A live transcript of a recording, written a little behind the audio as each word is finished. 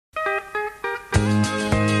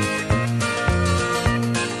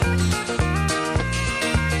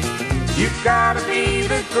You've gotta be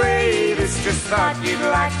the greatest, just thought you'd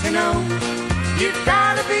like to know. You've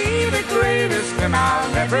gotta be the greatest, and I'll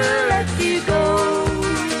never let you go.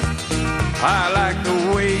 I like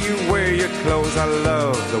the way you wear your clothes, I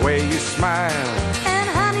love the way you smile. And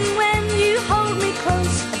honey, when you hold me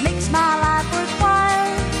close, it makes my life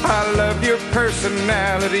worthwhile. I love your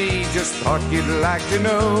personality, just thought you'd like to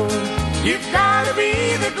know. You've gotta be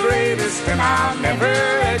the greatest, and I'll never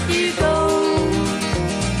let you go.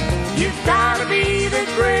 You've gotta be the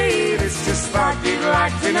greatest, just thought you'd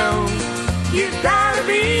like to know. You've gotta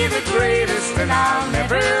be the greatest, and I'll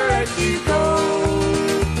never let you go.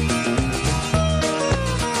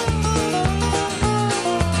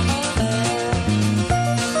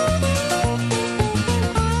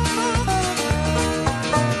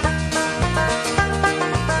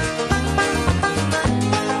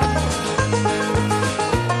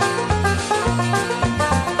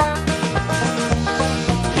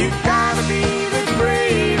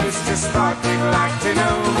 Thought you'd like to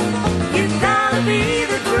know. You've gotta be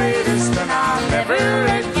the greatest, and I'll never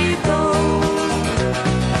let you go.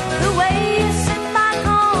 The way you sip my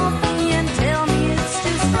coffee and tell me it's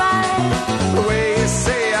just right. The way you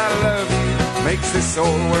say I love you makes this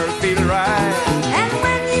whole world feel right. And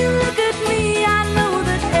when you look at me, I know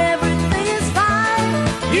that everything is fine.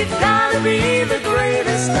 You've gotta be the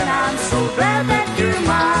greatest, and I'm so glad that you're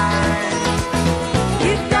mine.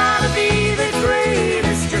 You've gotta be the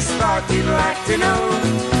greatest, just thought you'd like to know.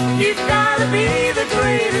 You've gotta be the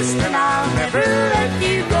greatest, and I'll never let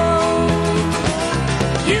you go.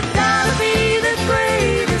 You've gotta be the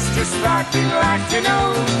greatest, just thought you'd like to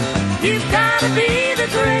know. You've gotta be the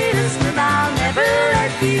greatest, and I'll never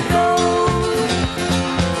let you go.